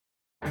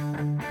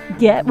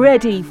Get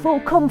ready for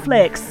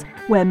Conflicts,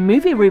 where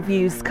movie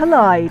reviews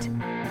collide.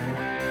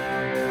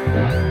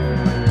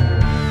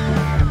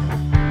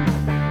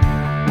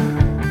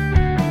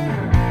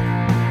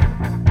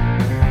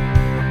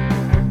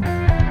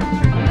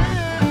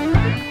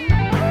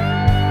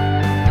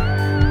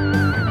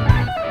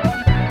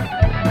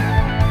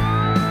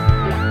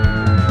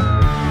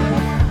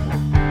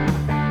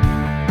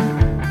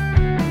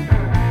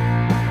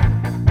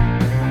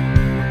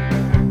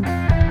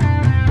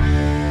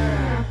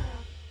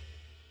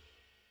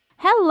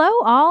 Hello,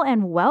 all,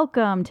 and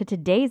welcome to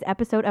today's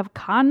episode of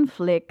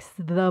Conflicts,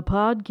 the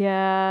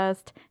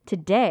podcast.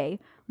 Today,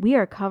 we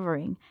are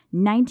covering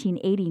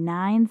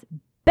 1989's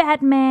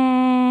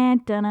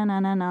Batman.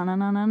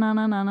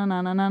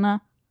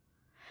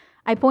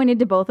 I pointed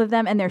to both of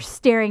them, and they're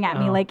staring at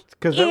me like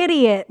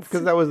idiots.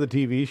 Because that was the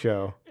TV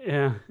show.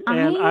 Yeah, I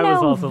and I know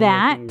was also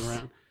that. looking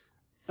around.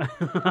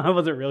 I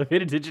wasn't really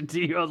paying attention to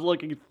you. I was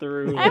looking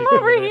through. I'm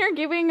over here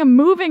giving a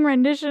moving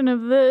rendition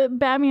of the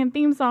Batman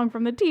theme song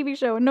from the TV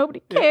show, and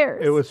nobody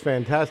cares. It was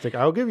fantastic.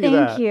 I'll give you Thank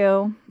that.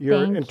 you.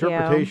 Your Thank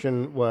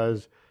interpretation you.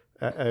 was,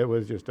 it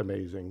was just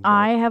amazing.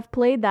 I have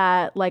played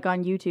that like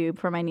on YouTube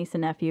for my niece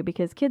and nephew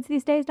because kids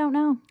these days don't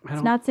know. It's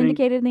don't not think-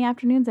 syndicated in the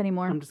afternoons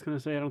anymore. I'm just going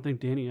to say I don't think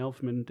Danny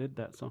Elfman did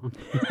that song.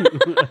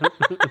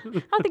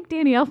 I don't think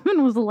Danny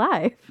Elfman was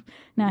alive.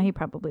 No, he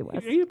probably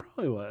was. He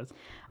probably was.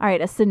 All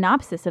right, a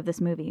synopsis of this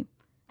movie.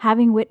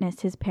 Having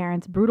witnessed his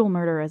parents' brutal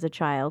murder as a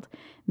child,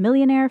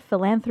 millionaire,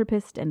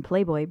 philanthropist, and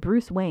playboy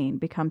Bruce Wayne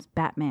becomes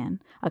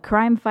Batman, a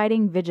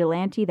crime-fighting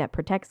vigilante that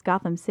protects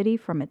Gotham City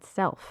from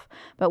itself.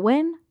 But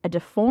when a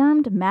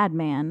deformed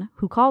madman,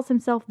 who calls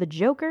himself the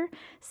Joker,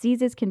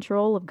 seizes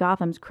control of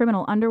Gotham's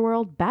criminal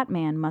underworld,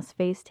 Batman must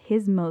face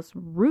his most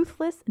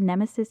ruthless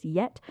nemesis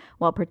yet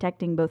while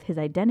protecting both his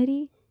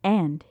identity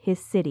and his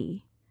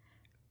city.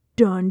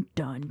 Dun,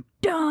 dun,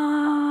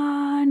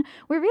 dun!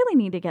 We really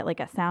need to get like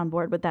a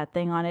soundboard with that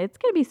thing on it. It's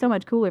going to be so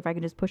much cooler if I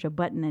could just push a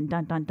button and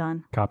dun, dun,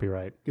 dun.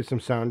 Copyright. Get some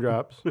sound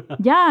drops.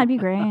 Yeah, it'd be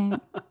great.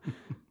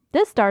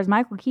 This stars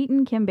Michael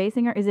Keaton, Kim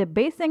Basinger. Is it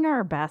Basinger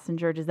or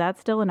Basinger? Is that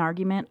still an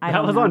argument? I That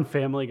don't was know. on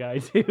Family Guy,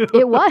 too.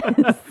 It was.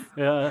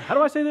 How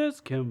do I say this?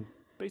 Kim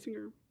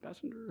Basinger?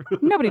 Passenger?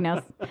 Nobody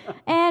knows.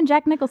 And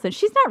Jack Nicholson.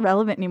 She's not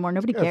relevant anymore.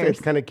 Nobody cares.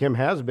 It's kind of Kim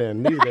has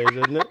been these days,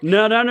 isn't it?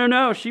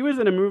 No. She was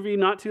in a movie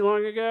not too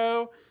long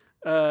ago.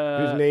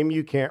 Whose name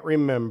you can't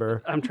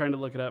remember. I'm trying to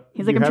look it up.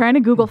 He's like, I'm trying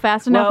to Google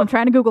fast enough. Well, I'm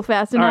trying to Google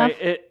fast All enough.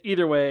 right.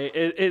 Either way,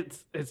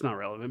 it's not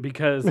relevant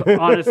because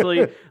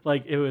honestly,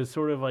 like it was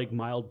sort of like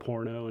mild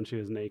porno and she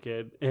was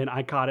naked, and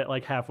I caught it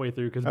like halfway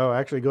through because Oh,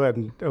 actually, go ahead.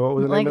 And what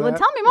was the Like, name of that?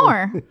 tell me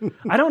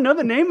more. I don't know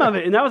the name of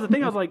it, and that was the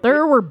thing. I was like,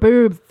 There were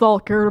boobs. That's all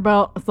I cared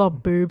about. I saw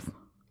boobs.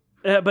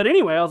 but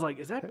anyway, I was like,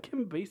 is that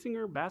Kim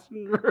Basinger?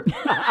 Bassinger?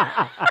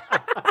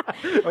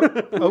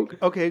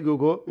 Okay,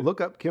 Google. Look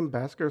up Kim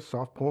Basinger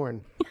soft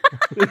porn.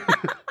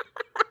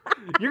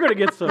 You're gonna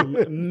get some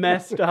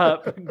messed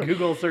up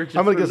Google searches.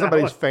 I'm going to get from that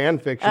somebody's one. fan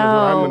fiction is what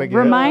I'm going to get.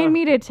 Remind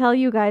me to tell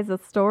you guys a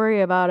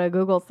story about a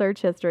Google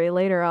search history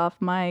later off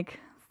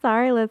mic.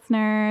 Sorry,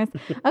 listeners.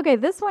 Okay,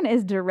 this one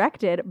is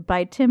directed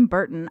by Tim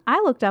Burton. I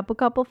looked up a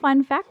couple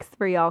fun facts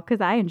for y'all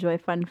because I enjoy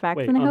fun facts,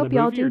 Wait, and I on hope the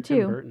y'all movie do or Tim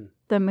too. Burton?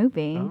 The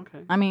movie. Oh,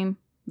 okay. I mean,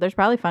 there's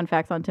probably fun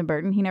facts on Tim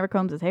Burton. He never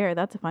combs his hair.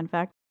 That's a fun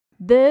fact.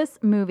 This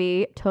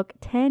movie took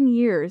 10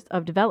 years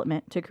of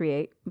development to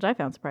create, which I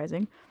found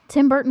surprising.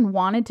 Tim Burton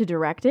wanted to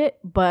direct it,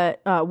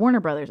 but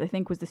Warner Brothers, I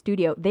think, was the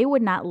studio. They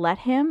would not let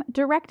him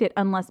direct it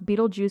unless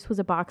Beetlejuice was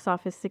a box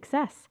office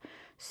success.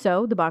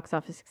 So the box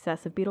office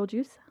success of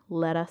Beetlejuice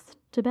led us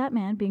to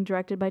Batman being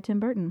directed by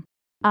Tim Burton.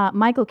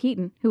 Michael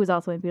Keaton, who was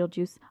also in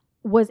Beetlejuice,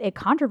 was a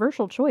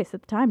controversial choice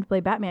at the time to play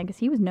Batman because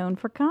he was known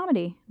for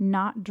comedy,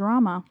 not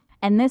drama.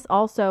 And this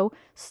also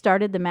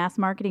started the mass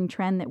marketing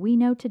trend that we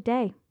know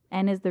today,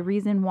 and is the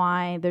reason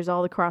why there's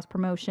all the cross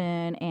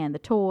promotion and the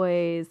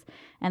toys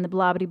and the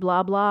blah blah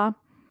blah blah.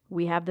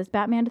 We have this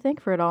Batman to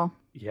thank for it all.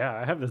 Yeah,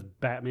 I have this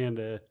Batman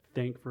to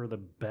thank for the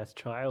best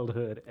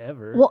childhood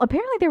ever. Well,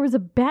 apparently there was a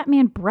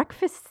Batman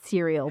breakfast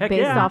cereal Heck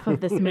based yeah. off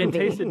of this It movie.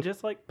 tasted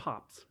just like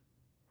Pops.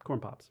 Corn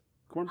Pops.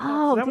 Corn Pops.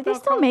 Oh, Is that did what they that was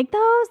still called? make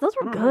those? Those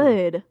I were don't know.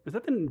 good. Is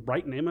that the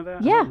right name of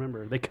that? Yeah. I don't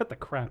remember. They cut the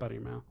crap out of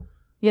your mouth.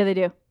 Yeah, they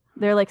do.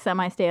 They're like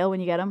semi-stale when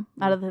you get them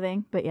out of the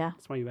thing, but yeah.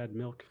 That's why you add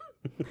milk.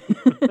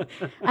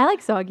 I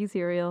like soggy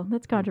cereal.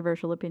 That's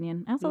controversial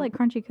opinion. I also like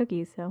crunchy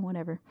cookies, so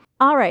whatever.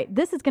 All right,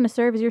 this is going to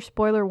serve as your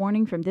spoiler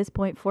warning from this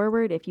point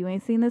forward. If you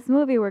ain't seen this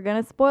movie, we're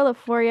going to spoil it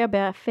for you,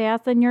 but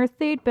fasten your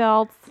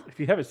seatbelts. If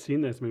you haven't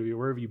seen this movie,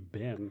 where have you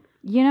been?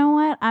 You know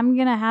what? I'm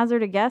going to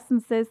hazard a guess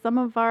and say some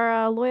of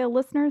our loyal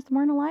listeners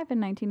weren't alive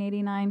in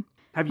 1989.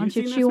 Have Why you don't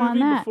you seen this chew on movie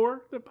that?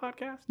 before the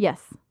podcast?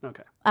 Yes.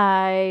 Okay.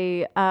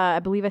 I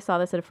believe I saw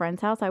this at a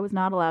friend's house. I was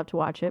not allowed to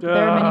watch it, but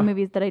there are many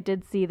movies that I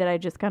did see that I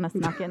just kind of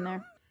snuck in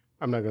there.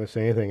 I'm not going to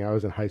say anything. I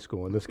was in high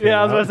school when this came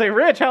Yeah, I was out. going to say,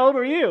 Rich, how old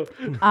were you?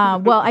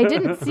 Well, I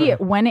didn't see it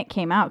when it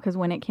came out, because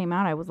when it came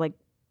out, I was like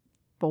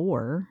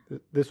 4.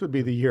 This would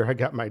be the year I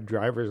got my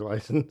driver's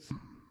license.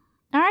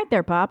 All right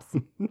there, Pops.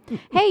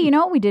 Hey, you know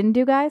what we didn't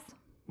do, guys?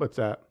 What's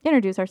that?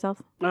 Introduce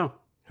ourselves. Oh,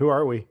 Who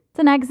are we? It's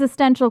an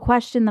existential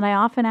question that I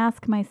often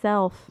ask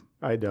myself.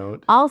 I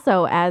don't.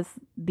 Also, as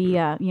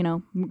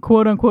the,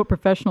 quote unquote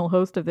professional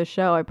host of this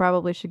show, I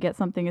probably should get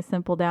something as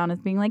simple down as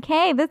being like,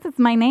 hey, this is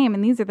my name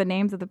and these are the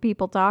names of the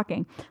people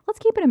talking. Let's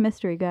keep it a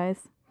mystery,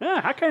 guys.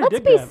 Yeah, I kind of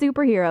Let's dig be that.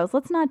 superheroes.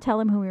 Let's not tell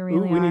them who we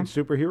really we are. need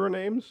superhero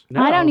names?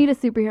 No. I don't need a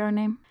superhero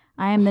name.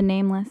 I am the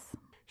nameless.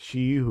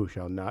 She who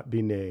shall not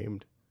be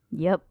named.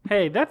 Yep.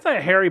 Hey, that's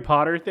a Harry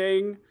Potter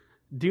thing.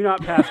 Do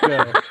not pass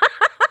go.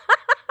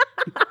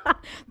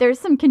 There's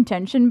some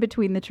contention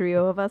between the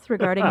trio of us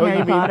regarding Harry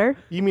you mean, Potter.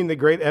 You mean the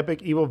great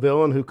epic evil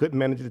villain who couldn't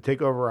manage to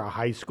take over a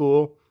high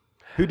school?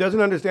 Who doesn't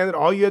understand that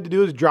all you have to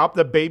do is drop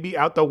the baby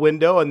out the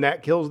window and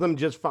that kills them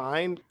just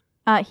fine?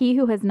 He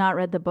who has not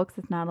read the books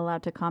is not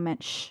allowed to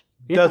comment. Shh.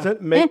 Yeah.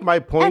 Doesn't make my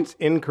points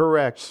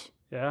incorrect.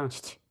 Yeah.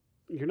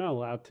 You're not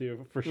allowed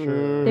to, for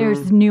sure.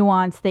 There's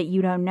nuance that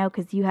you don't know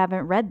because you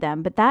haven't read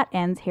them, but that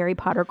ends Harry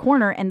Potter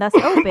Corner and thus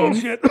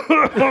opens. You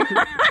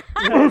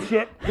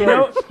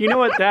know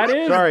what that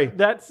is? Sorry.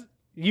 That's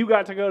you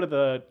got to go to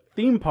the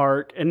theme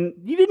park and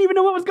you didn't even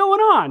know what was going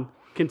on.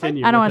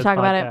 Continue. I don't want want to talk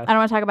about it. I don't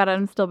want to talk about it.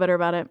 I'm still bitter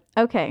about it.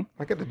 Okay.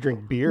 I got to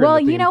drink beer. Well,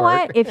 in the you theme know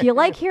park. what? If you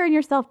like hearing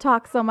yourself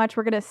talk so much,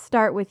 we're going to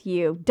start with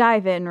you.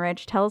 Dive in,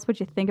 Rich. Tell us what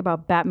you think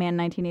about Batman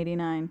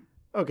 1989.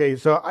 Okay,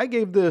 so I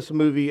gave this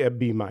movie a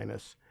B-.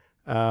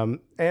 And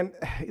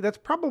that's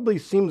probably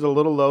seems a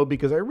little low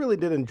because I really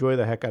did enjoy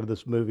the heck out of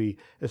this movie,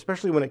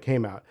 especially when it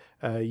came out.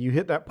 You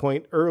hit that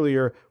point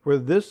earlier where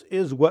this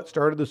is what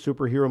started the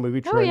superhero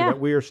movie trend yeah. that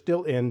we are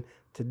still in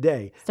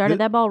today. Started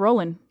that ball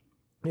rolling.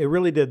 It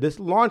really did. This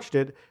launched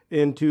it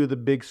into the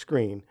big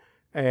screen.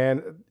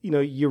 And,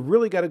 you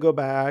really got to go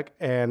back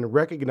and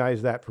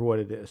recognize that for what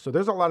it is. So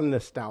there's a lot of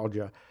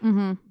nostalgia.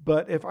 Mm-hmm.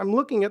 But if I'm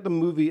looking at the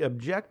movie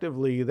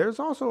objectively, there's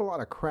also a lot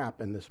of crap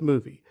in this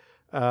movie.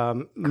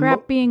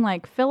 Crap being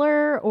like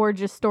filler or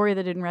just story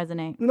that didn't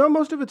resonate? No,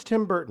 most of it's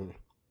Tim Burton.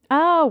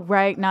 Oh,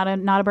 right. Not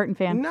a Burton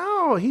fan.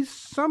 No, he's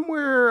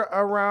somewhere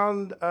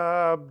around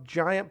a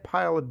giant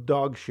pile of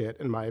dog shit,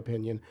 in my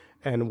opinion,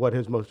 and what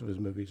most of his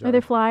movies are. Are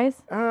there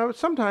flies?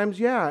 Sometimes,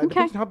 yeah. It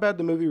depends on how bad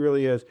the movie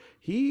really is.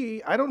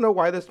 I don't know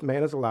why this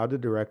man is allowed to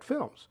direct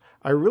films.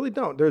 I really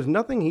don't. There's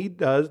nothing he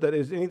does that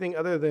is anything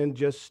other than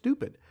just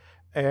stupid.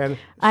 And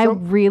I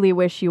really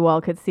wish you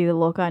all could see the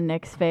look on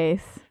Nick's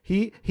face.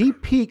 He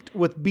peaked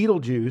with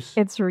Beetlejuice.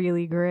 It's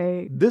really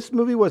great. This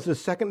movie was the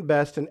second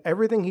best, and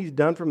everything he's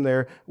done from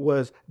there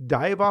was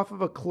dive off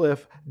of a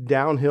cliff,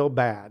 downhill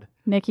bad.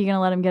 Nick, you gonna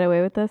let him get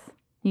away with this?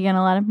 You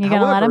gonna let him?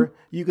 However,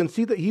 you can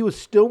see that he was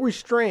still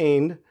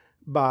restrained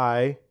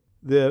by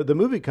the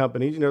movie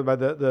companies, by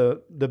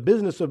the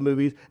business of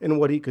movies and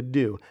what he could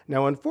do.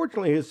 Now,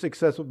 unfortunately, his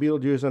success with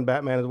Beetlejuice and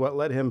Batman is what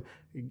let him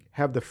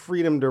have the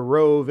freedom to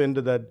rove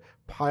into the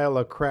pile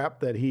of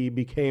crap that he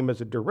became as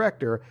a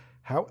director.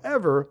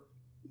 However,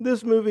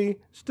 this movie,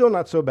 still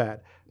not so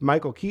bad.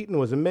 Michael Keaton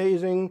was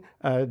amazing.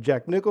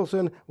 Jack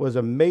Nicholson was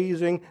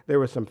amazing. There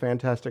were some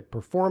fantastic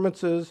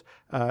performances.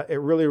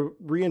 It really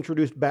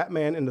reintroduced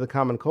Batman into the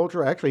common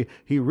culture. Actually,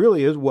 he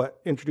really is what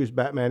introduced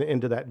Batman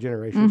into that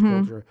generation's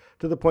culture,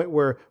 to the point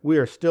where we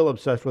are still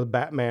obsessed with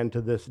Batman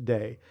to this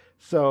day.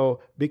 So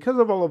because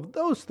of all of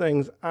those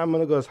things, I'm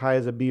going to go as high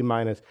as a B-.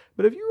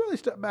 But if you really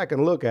step back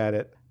and look at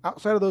it,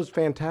 outside of those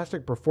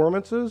fantastic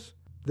performances,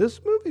 this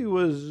movie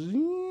was...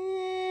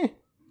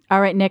 All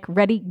right, Nick,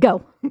 ready,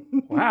 go.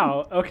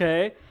 Wow.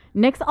 Okay.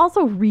 Nick's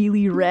also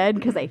really red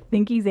because I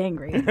think he's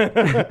angry.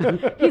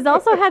 He's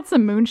also had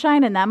some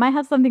moonshine, and that might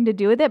have something to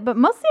do with it, but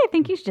mostly I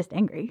think he's just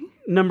angry.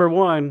 Number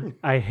one,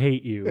 I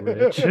hate you,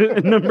 Rich.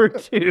 Number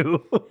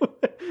two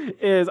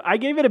is I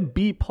gave it a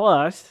B+.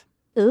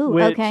 Ooh,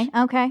 Which- okay.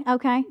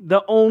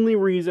 The only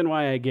reason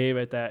why I gave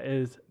it that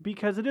is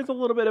because it is a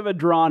little bit of a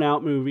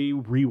drawn-out movie.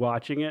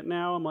 Rewatching it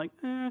now, I'm like,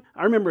 I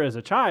remember as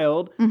a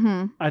child,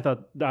 I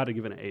thought I'd have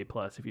given it an A+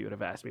 if you would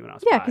have asked me when I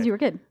was Yeah, 5. because you were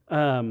good.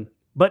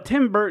 But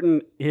Tim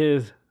Burton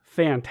is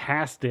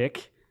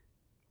fantastic.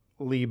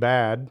 Lee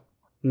Bad.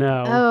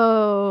 No.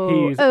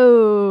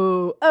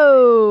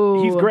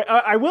 Oh. He's great.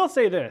 I will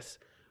say this.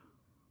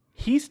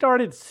 He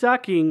started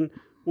sucking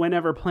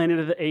whenever Planet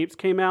of the Apes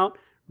came out,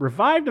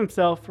 revived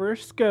himself for a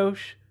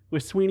skosh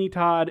with Sweeney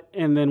Todd,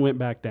 and then went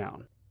back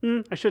down.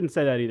 I shouldn't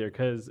say that either,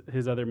 because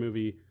his other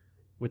movie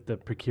with the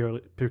peculiar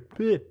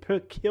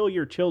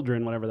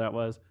children, whatever that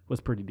was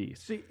pretty decent.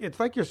 See, it's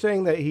like you're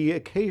saying that he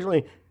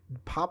occasionally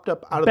popped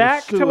up out of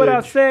Back the sewage to what I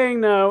was saying,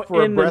 though,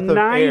 for in a the breath of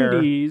air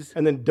 90s,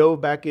 and then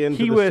dove back into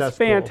he the was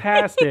cesspool.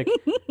 fantastic.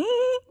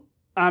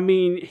 I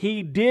mean,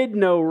 he did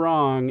no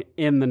wrong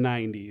in the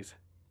 90s.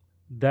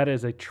 That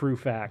is a true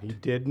fact. He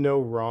did no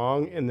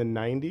wrong in the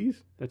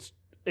 90s. That's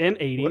in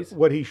 80s.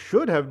 What he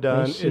should have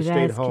done Wish is you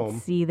stayed guys home.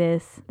 could see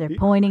this. They're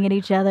pointing at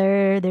each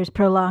other. There's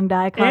prolonged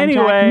eye contact.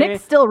 Anyway.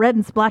 Nick's still red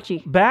and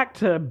splotchy. Back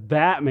to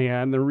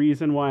Batman, the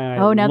reason why I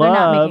Oh, now love they're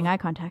not making eye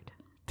contact.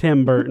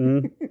 Tim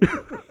Burton.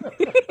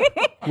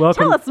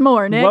 Welcome, Tell us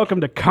more, Nick.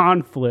 Welcome to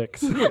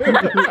Conflicts.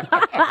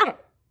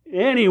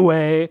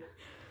 Anyway,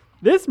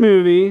 this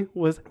movie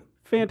was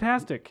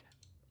fantastic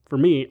for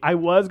me. I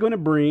was going to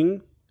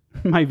bring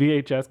my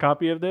VHS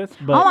copy of this.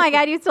 But Oh my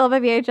God, you still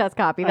have a VHS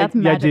copy. That's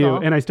magical. I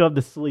do, and I still have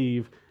the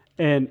sleeve.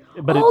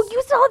 But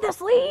you still have the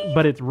sleeve?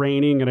 But it's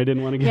raining, and I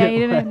didn't want to get Yeah,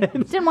 it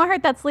you didn't want to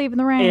hurt that sleeve in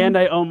the rain. And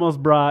I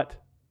almost brought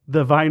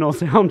the vinyl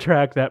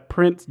soundtrack that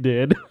Prince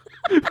did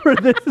for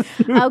this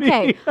movie.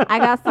 Okay, I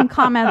got some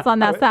comments on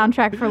that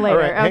soundtrack for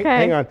later. All right, Okay,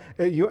 hang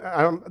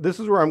on. This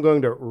is where I'm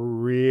going to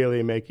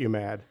really make you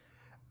mad.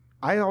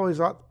 I always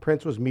thought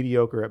Prince was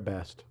mediocre at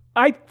best.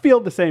 I feel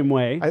the same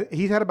way.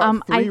 He's had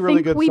about three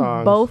really good we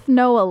songs. both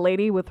know a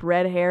lady with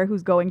red hair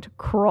who's going to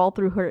crawl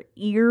through her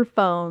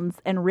earphones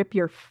and rip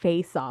your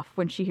face off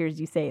when she hears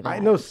you say that. I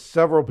know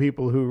several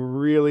people who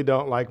really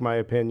don't like my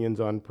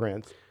opinions on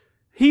Prince.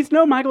 He's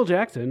no Michael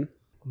Jackson,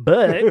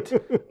 but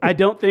I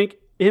don't think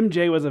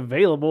MJ was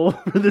available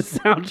for the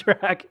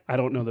soundtrack. I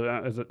don't know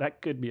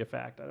that could be a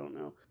fact. I don't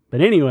know.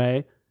 But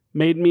anyway,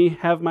 made me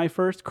have my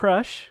first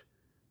crush.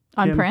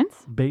 On Kim Prince?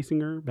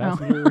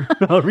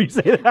 Basinger. However you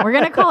say that. We're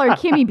going to call her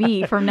Kimmy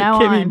B from now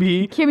on.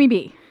 Kimmy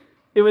B.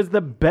 It was the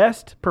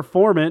best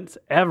performance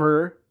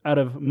ever out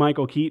of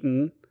Michael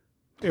Keaton.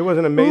 It was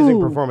an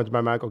amazing performance by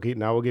Michael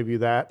Keaton. I will give you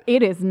that.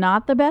 It is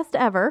not the best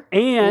ever.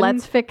 And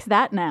let's fix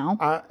that now.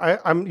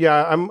 I'm going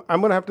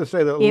to have to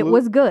say that it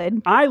was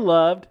good. I'm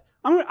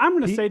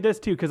going to say this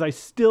too, because I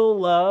still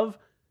love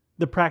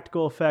the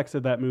practical effects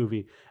of that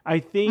movie. I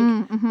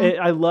think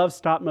I love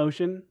stop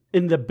motion.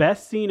 And the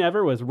best scene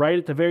ever was right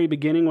at the very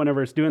beginning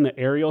whenever it's doing the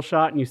aerial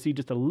shot and you see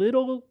just a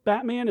little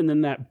Batman and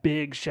then that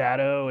big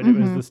shadow. And it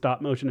was the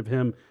stop motion of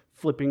him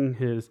flipping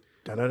his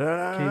cape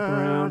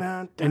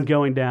around and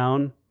going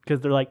down.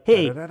 Because they're like,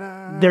 hey,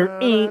 there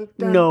ain't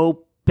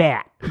no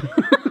bat.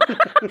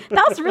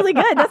 That was really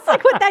good. That's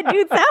like what that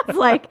dude sounds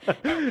like.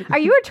 Are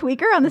you a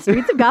tweaker on the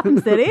streets of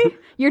Gotham City?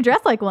 You're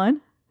dressed like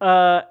one.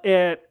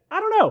 I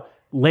don't know.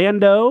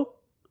 Lando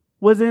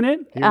was in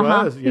it. He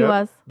was. He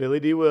was. Billy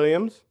D.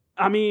 Williams.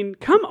 I mean,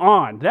 come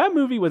on. That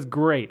movie was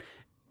great.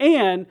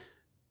 And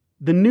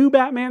the new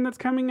Batman that's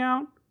coming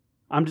out,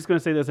 I'm just going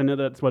to say this. I know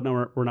that's what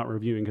we're not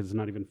reviewing because it's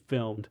not even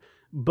filmed.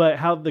 But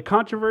how the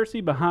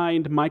controversy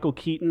behind Michael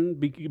Keaton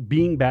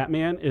being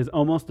Batman is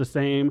almost the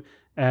same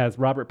as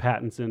Robert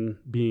Pattinson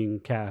being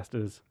cast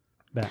as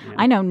Batman.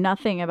 I know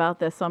nothing about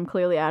this, so I'm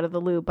clearly out of the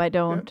loop. I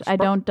don't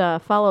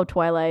follow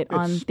Twilight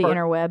on the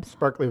interwebs.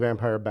 Sparkly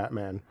Vampire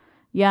Batman.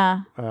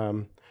 Yeah.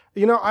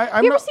 You know,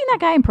 Have you ever seen that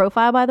guy in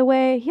Profile, by the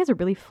way? He has a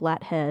really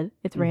flat head.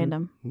 It's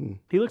random.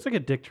 He looks like a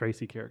Dick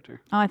Tracy character.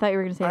 Oh, I thought you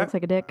were going to say he looks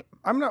like a dick.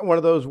 I'm not one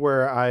of those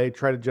where I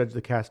try to judge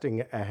the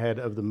casting ahead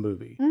of the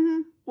movie.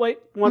 Wait,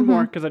 one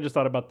more, because I just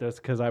thought about this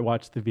because I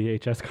watched the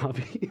VHS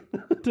copy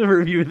to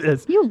review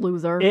this. You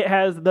loser. It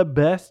has the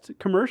best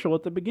commercial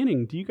at the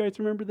beginning. Do you guys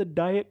remember the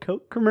Diet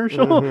Coke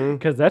commercial?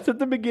 Because that's at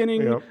the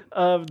beginning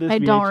of this I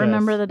VHS. don't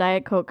remember the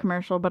Diet Coke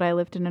commercial, but I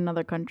lived in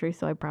another country,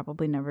 so I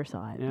probably never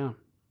saw it. Yeah.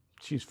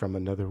 She's from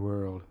another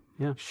world.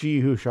 Yeah. She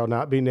who shall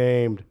not be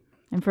named.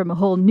 And from a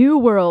whole new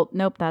world.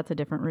 Nope, that's a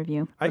different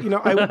review.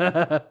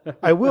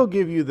 I will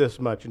give you this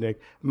much, Nick.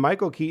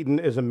 Michael Keaton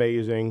is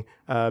amazing.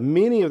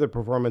 Many of the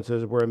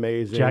performances were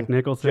amazing. Jack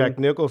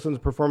Nicholson's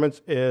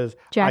performance is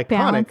Jack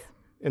iconic.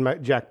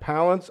 Palance. Jack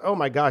Palance. Oh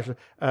my gosh,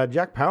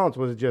 Jack Palance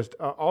was just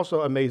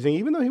also amazing,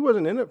 even though he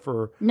wasn't in it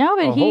for No,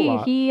 but a whole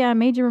lot. he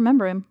made you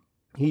remember him.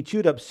 He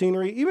chewed up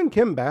scenery. Even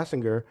Kim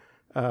Basinger.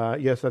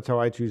 Yes, that's how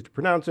I choose to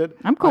pronounce it.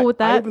 I'm cool with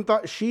that. I even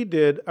thought she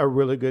did a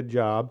really good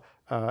job.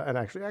 And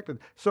actually acted.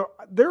 So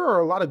there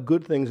are a lot of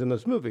good things in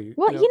this movie.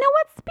 Well, you know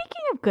what?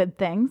 Speaking of good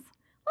things,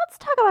 let's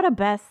talk about a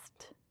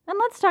best and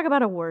let's talk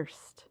about a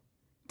worst.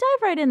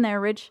 Dive right in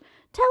there, Rich.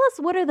 Tell us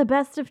what are the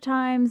best of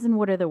times and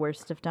what are the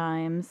worst of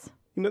times.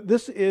 You know,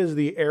 this is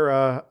the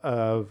era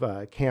of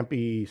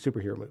campy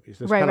superhero movies.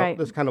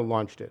 This kind of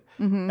launched it.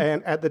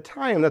 And at the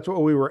time, that's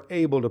what we were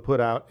able to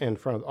put out in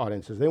front of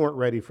audiences. They weren't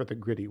ready for the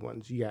gritty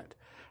ones yet.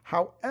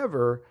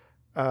 However,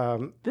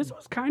 this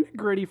was kind of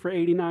gritty for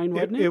 89,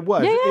 wasn't it? It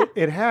was. Yeah.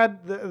 It had,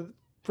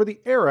 for the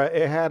era,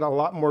 it had a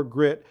lot more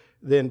grit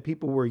than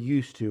people were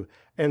used to.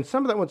 And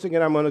some of that, once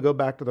again, I'm going to go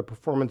back to the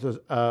performances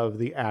of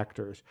the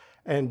actors.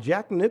 And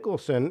Jack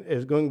Nicholson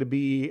is going to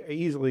be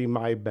easily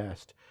my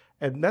best.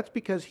 And that's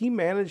because he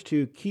managed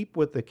to keep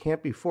with the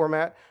campy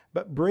format,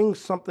 but bring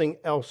something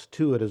else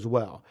to it as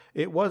well.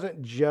 It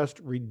wasn't just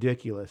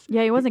ridiculous.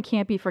 Yeah, he wasn't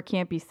campy for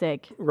campy's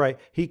sake. Right.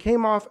 He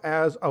came off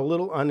as a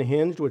little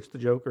unhinged, which the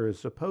Joker is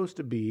supposed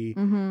to be,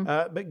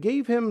 but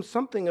gave him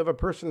something of a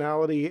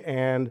personality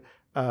and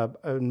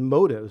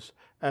motives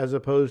as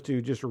opposed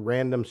to just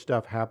random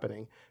stuff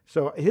happening.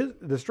 So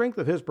the strength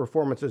of his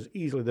performance is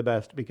easily the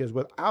best because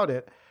without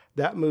it,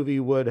 that movie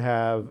would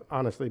have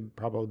honestly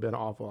probably been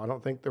awful. I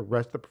don't think the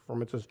rest of the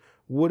performances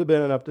would have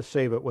been enough to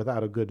save it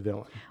without a good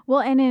villain.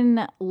 Well, and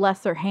in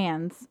lesser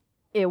hands,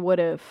 it would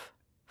have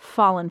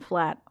fallen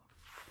flat.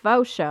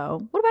 Faux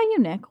show. What about you,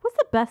 Nick? What's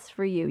the best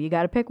for you? You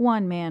got to pick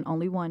one, man.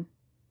 Only one.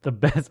 The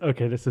best.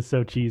 Okay, this is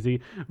so cheesy,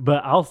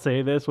 but I'll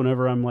say this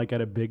whenever I'm like at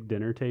a big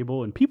dinner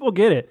table and people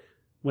get it.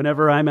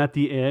 Whenever I'm at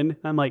the end,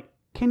 I'm like,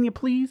 can you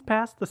please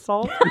pass the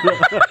salt?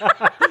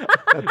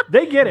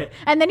 They get it.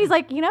 And then he's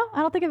like, I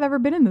don't think I've ever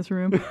been in this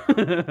room.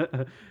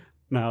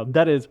 No,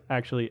 that is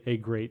actually a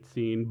great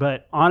scene.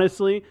 But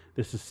honestly,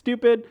 this is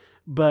stupid.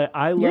 But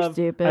I love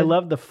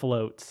the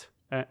floats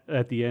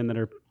at the end that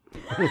are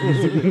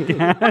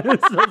gas.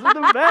 Those are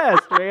the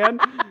best, man. And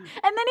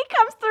then he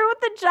comes through with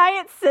the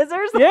giant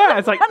scissors. Yeah,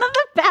 it's like front of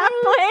the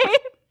backplate.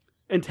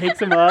 And takes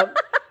him up,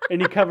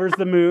 and he covers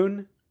the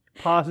moon,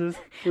 pauses,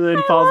 and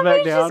then falls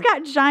back down. He's just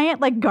got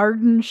giant like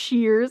garden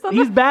shears.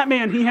 He's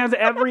Batman. He has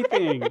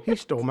everything. He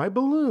stole my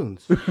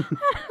balloons.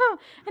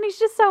 And he's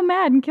just so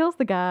mad and kills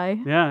the guy.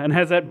 Yeah, and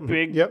has that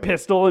big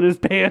pistol in his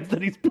pants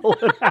that he's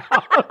pulling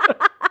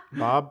out.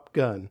 Bob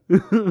Gunn.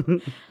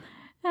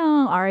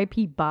 Oh,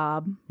 R.I.P.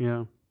 Bob.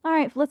 Yeah. All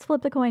right, let's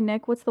flip the coin,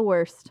 Nick. What's the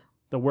worst?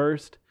 The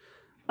worst?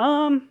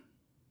 Okay,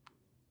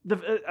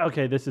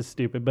 this is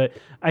stupid, but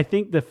I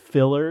think the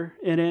filler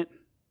in it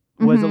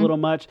was a little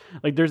much.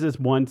 Like, there's this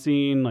one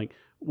scene, like,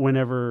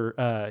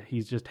 whenever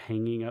he's just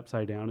hanging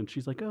upside down, and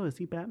she's like, "Oh, is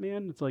he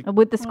Batman?" It's like,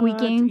 with the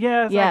squeaking.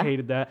 Yes, yeah. I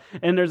hated that.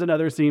 And there's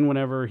another scene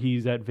whenever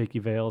he's at Vicky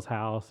Vale's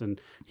house,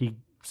 and he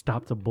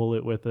stops a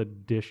bullet with a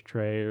dish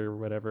tray or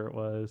whatever it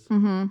was.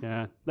 Mm-hmm.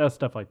 Yeah, that's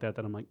stuff like that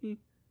I'm like,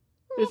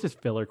 it's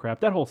just filler crap.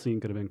 That whole scene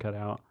could have been cut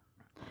out.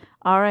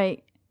 All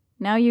right,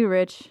 now you,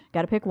 Rich,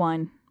 got to pick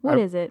one. What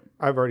is it?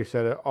 I've already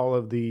said it. All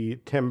of the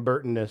Tim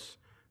Burton-ness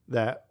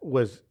that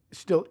was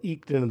still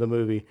eked into the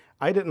movie.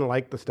 I didn't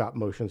like the stop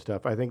motion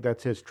stuff. I think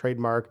that's his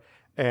trademark,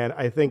 and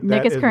I think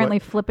Nick is currently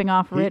flipping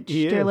off Rich,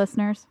 dear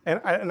listeners.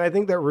 And I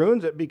think that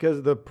ruins it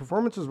because the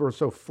performances were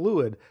so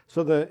fluid,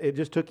 so that it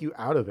just took you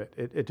out of it.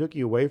 It took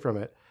you away from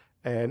it.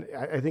 And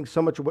I think so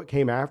much of what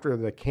came after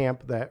the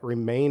camp that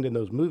remained in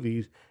those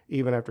movies,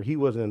 even after he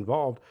wasn't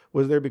involved,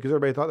 was there because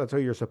everybody thought that's how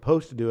you're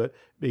supposed to do it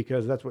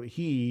because that's what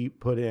he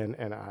put in,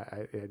 and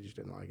I just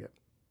didn't like it.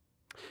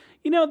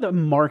 You know, the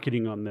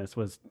marketing on this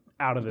was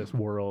out of this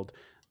world.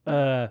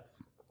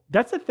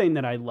 That's the thing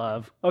that I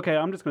love. Okay,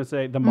 I'm just going to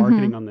say the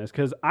marketing on this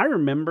because I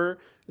remember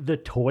the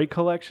toy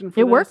collection for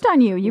it worked on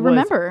you. You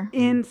remember.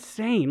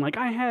 Insane. Like,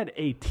 I had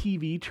a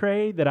TV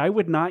tray that I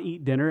would not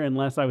eat dinner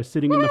unless I was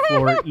sitting on the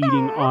floor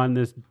eating on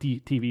this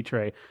TV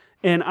tray.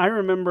 And I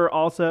remember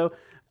also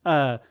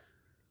that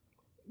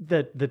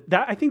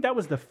I think that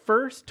was the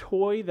first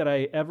toy that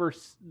I ever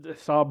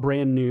saw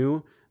brand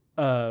new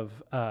of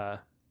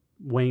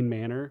Wayne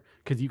Manor,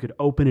 because you could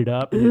open it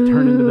up and it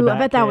turned into the Batcave. I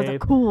bet that was a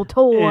cool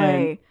toy.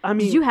 And, I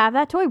mean, did you have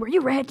that toy? Were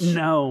you rich?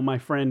 No, my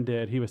friend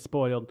did. He was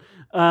spoiled.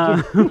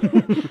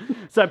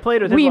 So I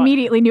played with him. We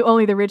immediately knew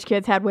only the rich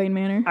kids had Wayne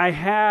Manor. I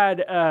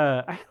had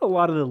a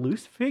lot of the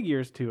loose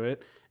figures to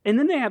it, and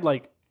then they had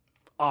like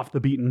off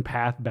the beaten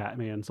path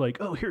Batman. It's like,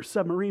 oh, here's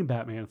Submarine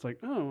Batman. It's like,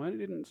 oh, I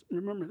didn't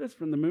remember this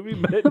from the movie,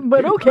 but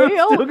but okay,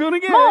 I'm still gonna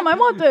get Mom, it. I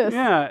want this.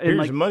 Yeah, and Here's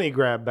like money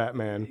grab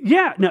Batman.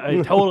 Yeah, no,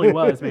 it totally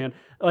was, man.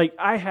 Like,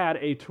 I had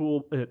a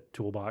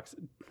toolbox.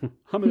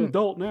 I'm an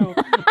adult now.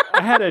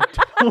 I had a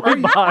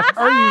toy box.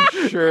 Are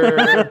you sure?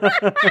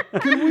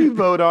 Can we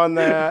vote on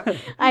that?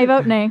 I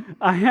vote nay.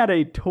 I had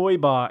a toy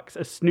box,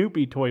 a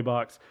Snoopy toy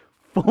box,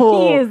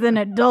 full He is an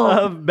adult.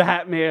 of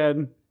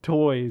Batman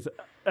toys.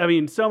 I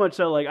mean, so much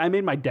so, like, I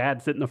made my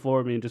dad sit in the floor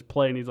with me and just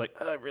play, and he's like,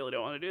 I really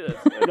don't want to do this.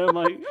 And I'm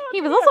like,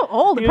 he was also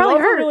old. It he probably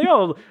was also hurt. really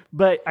old.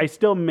 But I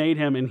still made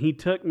him, and he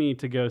took me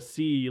to go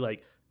see,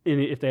 like,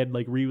 if they had,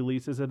 like,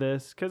 re-releases of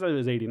this, because it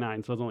was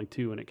 89, so I was only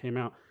 2 when it came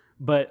out.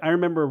 But I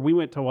remember we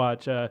went to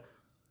watch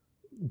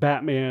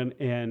Batman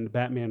and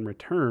Batman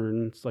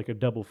Returns, like a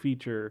double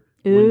feature,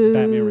 when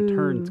Batman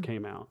Returns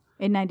came out.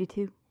 In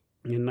 92.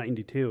 In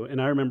 92.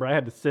 And I remember I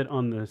had to sit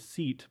on the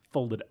seat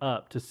folded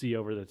up to see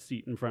over the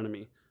seat in front of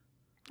me.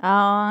 Oh,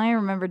 I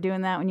remember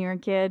doing that when you were a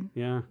kid.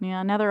 Yeah.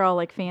 Yeah, now they're all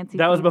like fancy.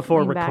 That was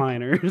before lean back.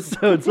 recliners,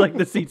 so it's like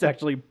the seat's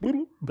actually...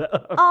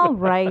 All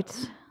right.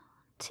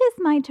 'Tis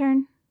my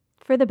turn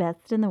for the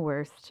best and the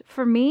worst.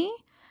 For me,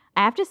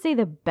 I have to say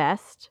the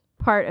best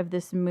part of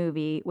this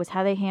movie was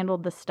how they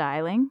handled the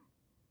styling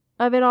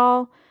of it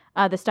all.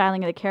 The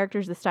styling of the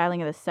characters, the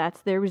styling of the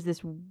sets. There was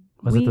this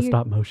Was it the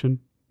stop motion?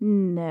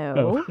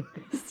 No.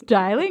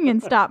 Styling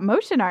and stop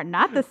motion are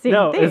not the same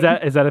No, thing. is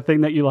that a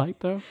thing that you like,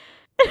 though?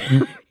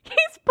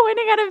 He's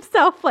pointing at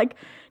himself like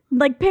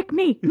pick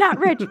me, not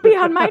Rich. Be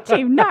on my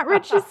team, not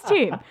Rich's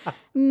team.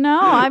 No,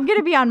 I'm going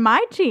to be on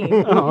my team.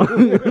 Oh.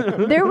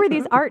 There were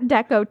these Art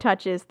Deco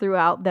touches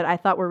throughout that I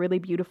thought were really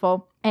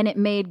beautiful. And it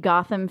made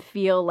Gotham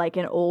feel like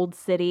an old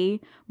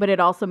city, but it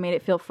also made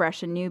it feel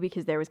fresh and new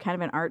because there was kind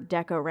of an Art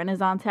Deco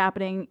renaissance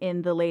happening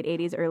in the late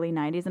 80s, early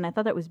 90s. And I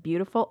thought that was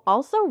beautiful.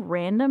 Also,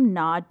 random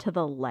nod to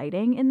the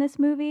lighting in this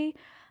movie.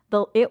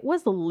 It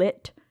was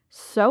lit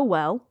so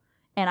well.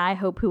 And I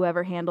hope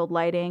whoever handled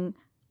lighting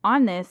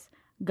on this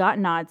got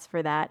nods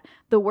for that.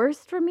 The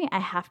worst for me, I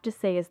have to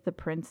say, is the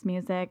Prince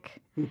music.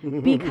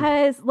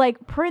 Because,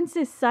 like, Prince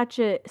is such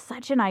an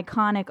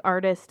iconic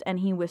artist,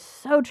 and he was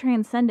so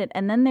transcendent.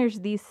 And then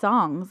there's these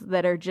songs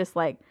that are just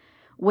like,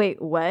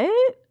 wait, what?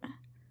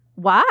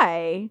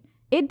 Why?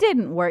 It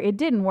didn't work. It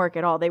didn't work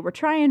at all. They were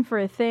trying for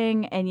a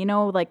thing, and, you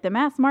know, like the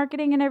mass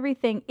marketing and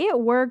everything, it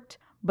worked,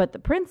 but the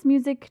Prince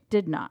music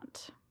did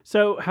not.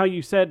 So how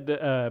you said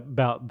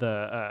about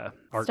the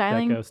Art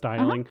Styling? Deco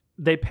styling,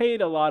 they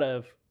paid a lot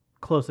of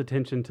close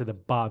attention to the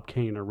Bob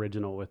Kane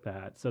original with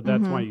that. So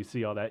that's why you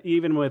see all that.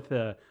 Even with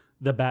the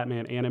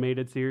Batman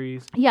animated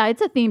series. Yeah,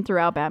 it's a theme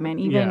throughout Batman,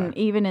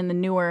 even in the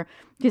newer,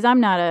 because I'm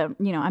not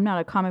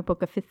a comic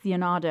book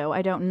aficionado.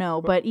 I don't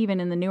know, but even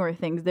in the newer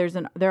things, there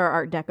are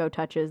Art Deco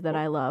touches that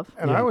I love.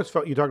 And I always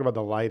felt, you talked about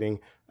the lighting.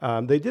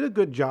 They did a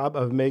good job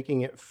of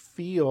making it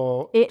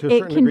feel It to a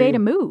certain conveyed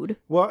degree. a mood.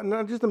 Well,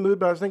 not just the mood,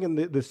 but I was thinking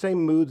the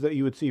same moods that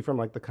you would see from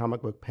like the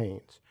comic book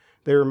paints.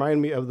 They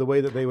remind me of the way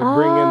that they would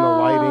bring in the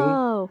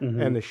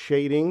lighting and the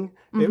shading.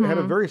 It had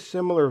a very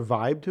similar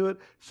vibe to it.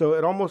 So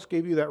it almost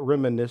gave you that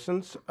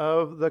reminiscence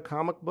of the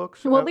comic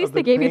books. Well, at least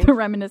they gave you the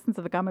reminiscence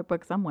of the comic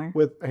book somewhere.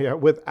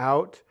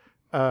 Without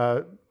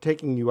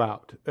taking you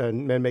out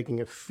and making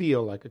it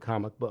feel like a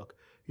comic book.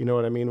 You know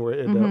what I mean?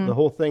 Where the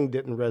whole thing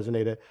didn't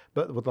resonate.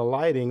 But with the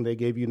lighting, they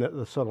gave you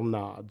the subtle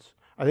nods.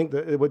 I think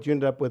that what you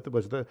ended up with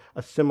was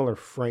a similar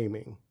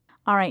framing.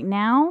 All right,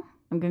 now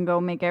I'm going to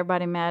go make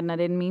everybody mad, and I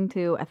didn't mean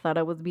to. I thought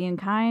I was being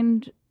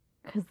kind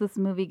because this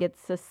movie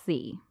gets a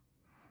C.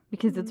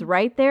 Because it's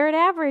right there at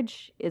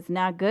average. It's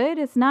not good.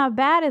 It's not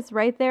bad. It's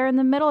right there in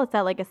the middle. It's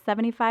at like a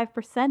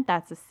 75%.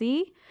 That's a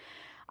C.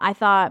 I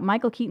thought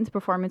Michael Keaton's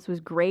performance was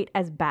great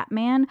as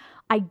Batman.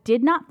 I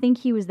did not think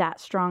he was that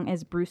strong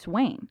as Bruce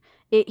Wayne.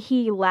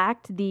 He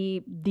lacked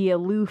the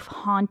aloof,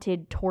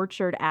 haunted,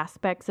 tortured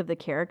aspects of the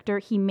character.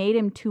 He made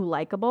him too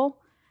likable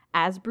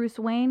as Bruce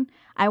Wayne.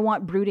 I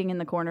want brooding in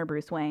the corner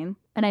Bruce Wayne,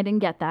 and I didn't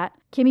get that.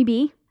 Kimmy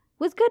B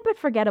was good but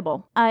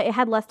forgettable. It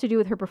had less to do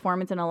with her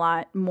performance and a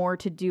lot more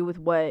to do with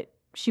what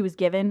she was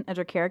given as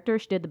her character.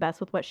 She did the best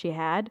with what she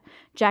had.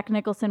 Jack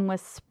Nicholson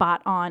was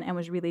spot on and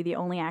was really the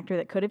only actor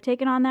that could have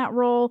taken on that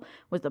role.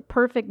 Was the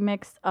perfect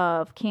mix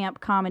of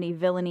camp, comedy,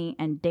 villainy,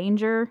 and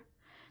danger.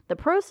 The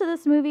pros to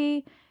this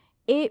movie: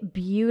 it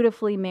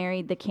beautifully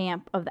married the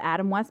camp of the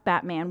Adam West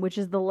Batman, which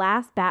is the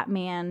last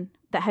Batman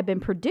that had been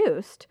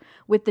produced,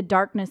 with the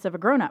darkness of a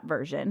grown-up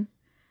version.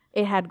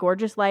 It had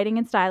gorgeous lighting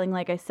and styling,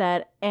 like I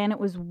said, and it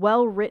was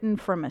well written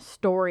from a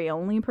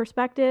story-only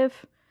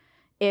perspective.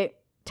 It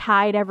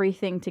tied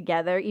everything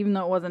together, even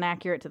though it wasn't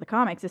accurate to the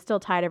comics. It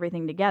still tied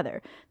everything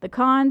together. The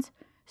cons: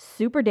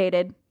 super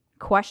dated,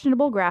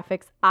 questionable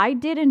graphics. I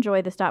did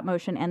enjoy the stop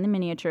motion and the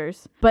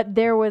miniatures, but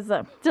there was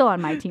still on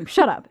my team.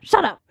 Shut up.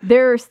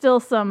 There's still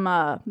some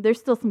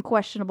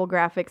questionable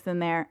graphics in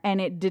there,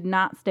 and it did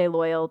not stay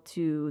loyal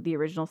to the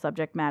original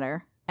subject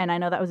matter. And I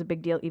know that was a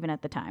big deal even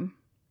at the time.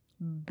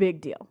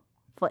 Big deal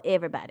for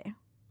everybody.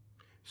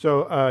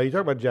 So you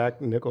talk about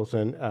Jack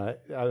Nicholson.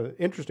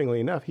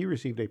 Interestingly enough, he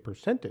received a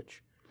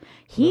percentage.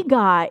 He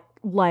got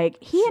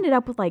he ended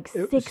up with like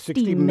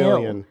 60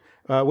 million.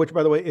 Which,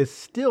 by the way, is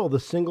still the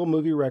single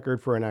movie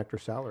record for an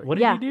actor's salary. What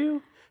did he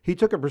do? He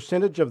took a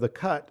percentage of the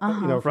cut,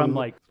 from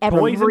like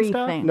toys and stuff?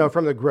 everything. No,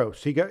 from the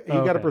gross. He got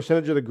a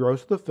percentage of the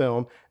gross of the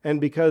film,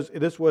 and because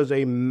this was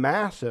a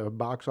massive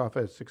box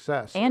office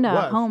success And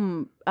a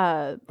home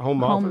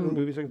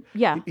movie.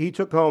 Yeah. He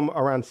took home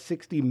around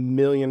 $60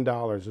 million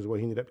is what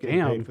he ended up getting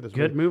paid for this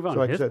movie. Good move on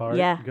like I his said, part.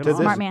 Yeah, Good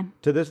smart man.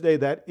 To this day,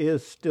 that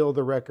is still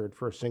the record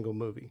for a single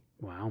movie.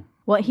 Wow.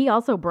 Well, he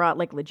also brought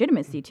like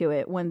legitimacy to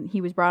it when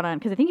he was brought on,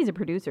 because I think he's a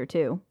producer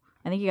too.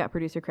 I think he got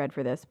producer cred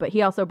for this, but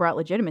he also brought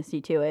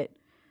legitimacy to it,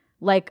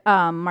 like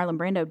Marlon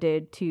Brando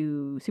did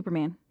to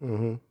Superman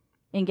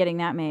in getting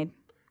that made.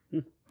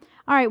 All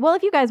right, well,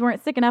 if you guys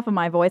weren't sick enough of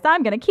my voice,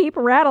 I'm going to keep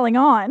rattling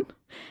on,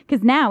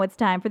 because now it's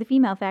time for the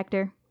female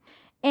factor.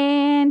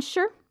 And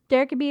sure,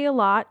 there could be a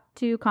lot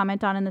to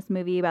comment on in this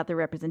movie about the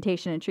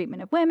representation and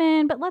treatment of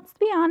women, but let's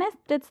be honest,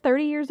 it's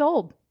 30 years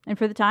old, and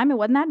for the time, it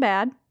wasn't that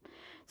bad.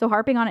 So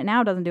harping on it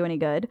now doesn't do any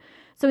good.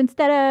 So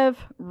instead of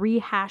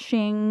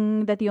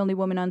rehashing that the only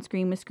woman on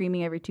screen was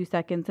screaming every 2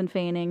 seconds and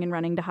feigning and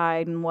running to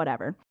hide and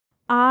whatever,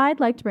 I'd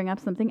like to bring up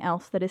something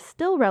else that is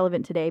still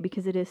relevant today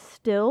because it is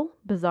still,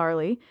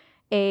 bizarrely,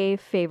 a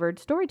favored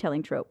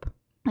storytelling trope.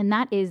 And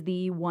that is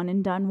the one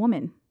and done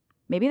woman.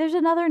 Maybe there's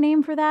another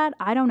name for that.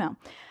 I don't know.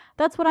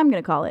 That's what I'm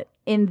going to call it.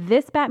 In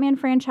this Batman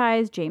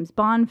franchise, James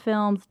Bond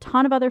films,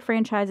 ton of other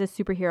franchises,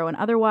 superhero and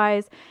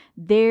otherwise,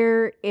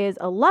 there is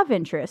a love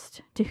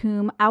interest to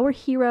whom our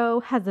hero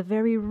has a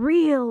very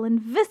real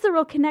and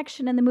visceral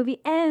connection, and the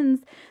movie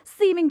ends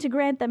seeming to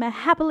grant them a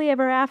happily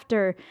ever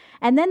after.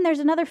 And then there's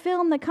another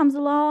film that comes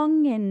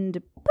along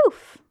and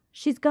poof,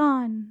 she's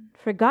gone,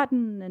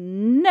 forgotten,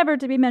 and never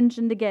to be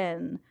mentioned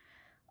again.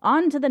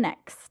 On to the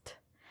next.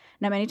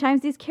 Now, many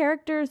times these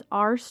characters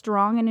are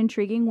strong and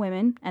intriguing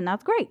women, and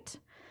that's great.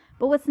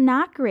 But what's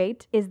not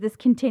great is this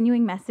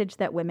continuing message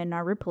that women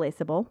are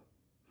replaceable.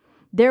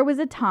 There was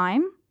a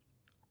time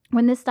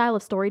when this style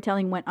of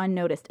storytelling went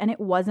unnoticed, and it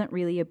wasn't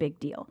really a big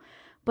deal.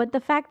 But the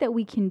fact that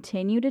we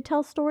continue to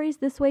tell stories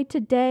this way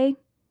today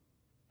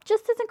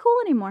just isn't cool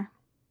anymore.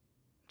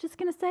 Just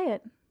gonna say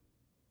it.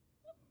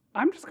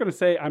 I'm just going to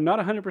say I'm not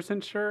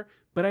 100% sure,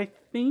 but I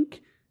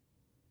think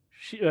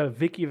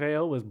Vicky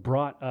Vale was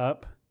brought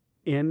up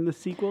in the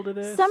sequel to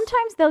this.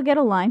 Sometimes they'll get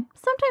a line.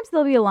 Sometimes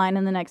there'll be a line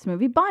in the next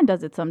movie. Bond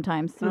does it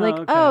sometimes.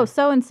 Okay. Oh,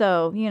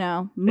 so-and-so,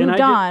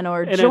 moved on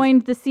or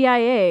joined the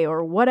CIA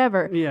or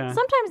whatever. Yeah.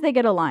 Sometimes they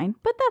get a line,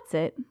 but that's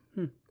it.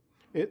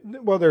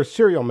 Well, they're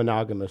serial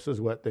monogamous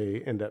is what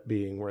they end up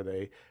being, where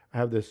they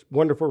have this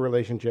wonderful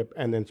relationship,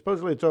 and then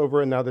supposedly it's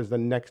over, and now there's the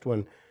next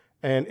one.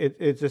 And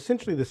it's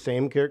essentially the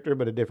same character,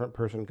 but a different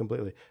person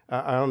completely.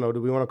 I don't know.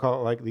 Do we want to call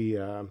it like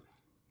the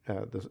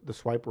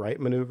swipe right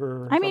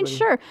maneuver? I mean,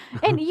 sure.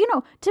 And,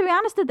 to be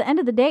honest, at the end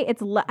of the day,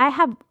 I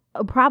have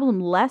a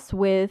problem less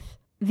with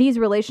these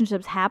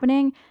relationships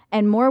happening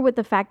and more with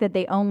the fact that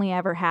they only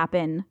ever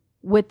happen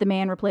with the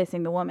man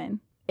replacing the woman.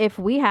 If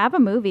we have a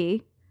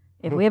movie,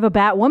 if we have a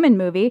Batwoman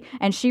movie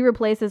and she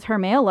replaces her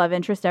male love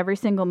interest every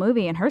single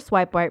movie in her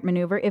swipe right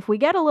maneuver, if we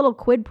get a little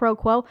quid pro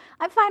quo,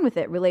 I'm fine with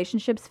it.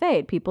 Relationships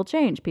fade. People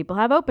change. People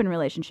have open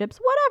relationships,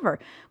 whatever.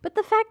 But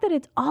the fact that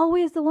it's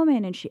always the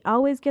woman and she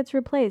always gets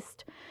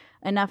replaced,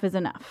 enough is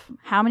enough.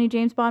 How many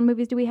James Bond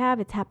movies do we have?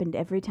 It's happened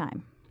every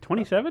time.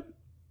 27?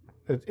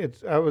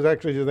 I was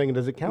actually just thinking,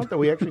 does it count that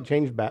we actually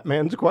changed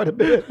Batman's quite a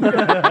bit?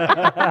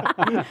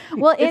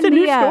 Well, It's a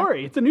new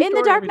story. It's a new in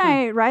story the Dark every time.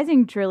 Knight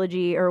Rising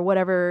trilogy or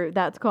whatever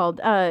that's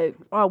called.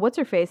 What's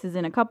her face is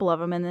in a couple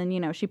of them, and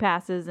then she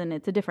passes, and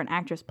it's a different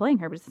actress playing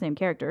her, but it's the same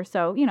character.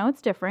 So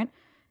it's different.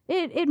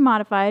 It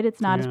modified.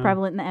 It's not as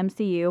prevalent in the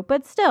MCU,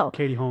 but still.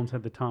 Katie Holmes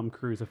had the Tom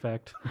Cruise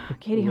effect.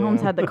 Katie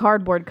Holmes had the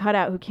cardboard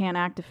cutout who can't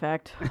act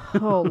effect.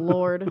 Oh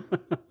Lord.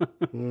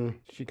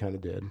 She kind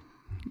of did.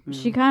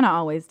 She kind of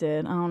always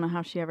did. I don't know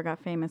how she ever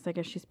got famous. I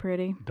guess she's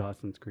pretty.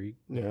 Dawson's Creek.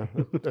 Yeah.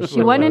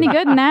 She wasn't any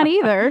good in that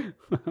either.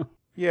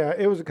 Yeah,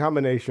 it was a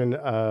combination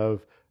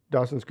of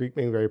Dawson's Creek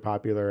being very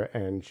popular,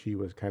 and she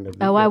was kind of.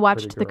 I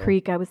watched The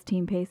Creek. I was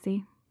Team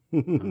Pacey.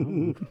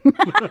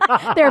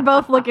 They're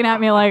both looking at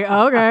me like,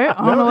 okay, I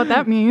don't know what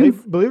that means.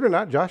 Believe it or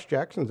not, Josh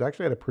Jackson's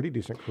actually had a pretty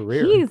decent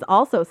career. He's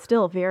also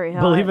still very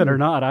hot. Believe it or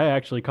not, I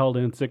actually called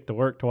in sick to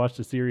work to watch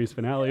the series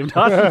finale of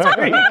Dawson's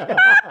Creek.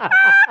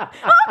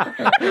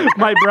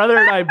 My brother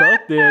and I both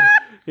did.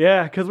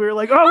 Yeah, because we were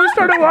like, we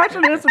started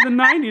watching this in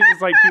the 90s.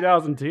 It's like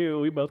 2002.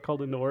 We both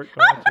called into work to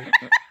watch it.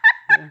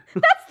 Yeah.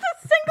 That's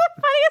the single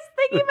funniest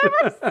thing you've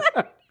ever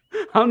said.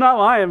 I'm not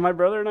lying. My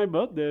brother and I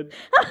both did.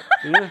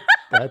 Yeah.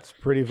 That's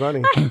pretty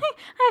funny.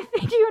 I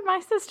think you and my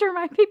sister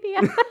might be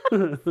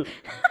BFFs.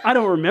 I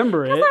don't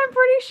remember it. I'm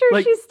pretty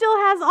sure she still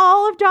has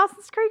all of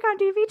Dawson's Creek on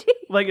DVD.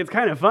 Like, it's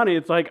kind of funny.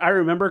 It's like, I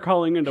remember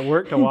calling into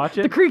work to watch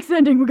it. The Creek's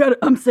ending.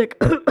 I'm sick.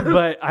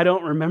 But I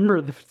don't remember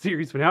the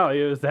series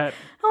finale. It was that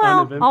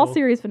uneventful. All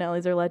series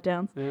finales are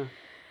letdowns. Yeah.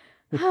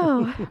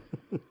 Oh.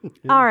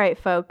 All right,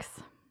 folks.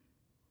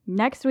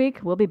 Next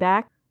week, we'll be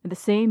back at the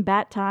same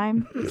bat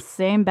time,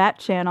 same bat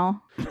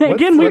channel.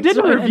 Again, we what's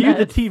didn't the- review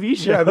the TV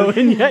show,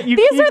 and yet you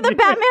These keep are the doing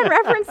Batman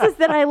references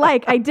that I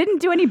like. I didn't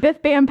do any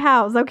Biff Bam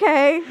Pows,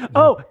 okay?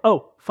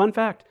 Oh, fun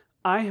fact.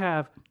 I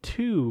have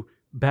 2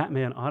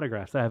 Batman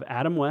autographs. I have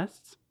Adam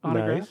West's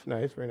autograph.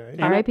 Nice, very nice.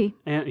 R.I.P.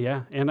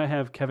 And I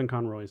have Kevin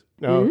Conroy's.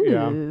 Oh,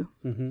 yeah. Ooh.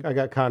 Mm-hmm. I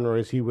got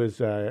Conroy's. He was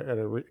at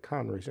a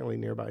con recently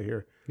nearby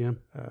here. Yeah.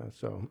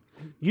 So,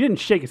 You didn't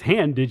shake his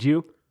hand, did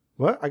you?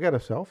 what? I got a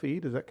selfie.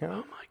 Does that Oh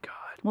count? my God.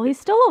 Well, he's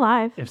still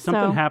alive. If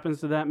something happens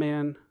to that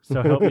man,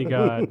 so help me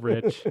God,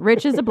 Rich.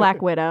 Rich is a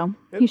Black Widow.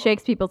 He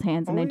shakes people's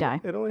hands and they die.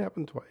 It only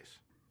happened twice.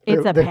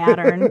 It's a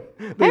pattern.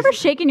 Have you ever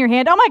shaken your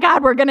hand? Oh my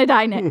God, we're going to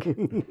die, Nick.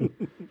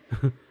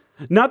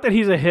 Not that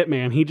he's a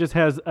hitman. He just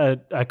has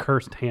a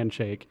cursed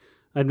handshake.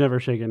 I've never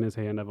shaken his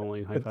hand. I've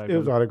only high-fived It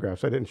was him.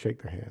 autographs. I didn't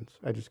shake their hands.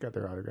 I just got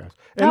their autographs.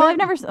 No, I've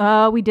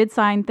never. We did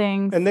sign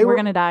things. And they we're were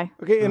going to die.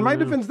 Okay, in my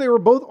defense, they were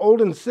both old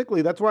and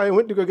sickly. That's why I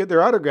went to go get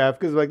their autograph,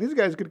 because like these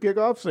guys could kick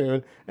off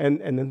soon, and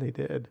then they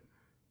did.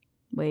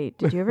 Wait,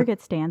 did you ever get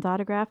Stan's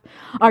autograph?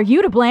 Are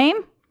you to blame?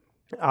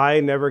 I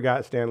never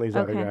got Stanley's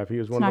Okay. autograph. He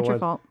was It's one not of the your ones.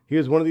 fault. He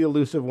was one of the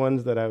elusive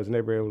ones that I was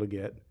never able to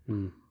get.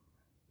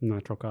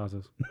 Natural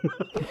causes.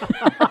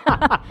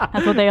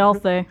 That's what they all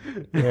say.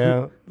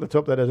 Yeah, let's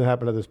hope that doesn't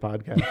happen to this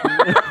podcast.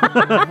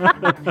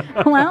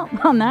 Well,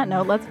 on that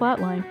note, let's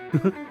flatline.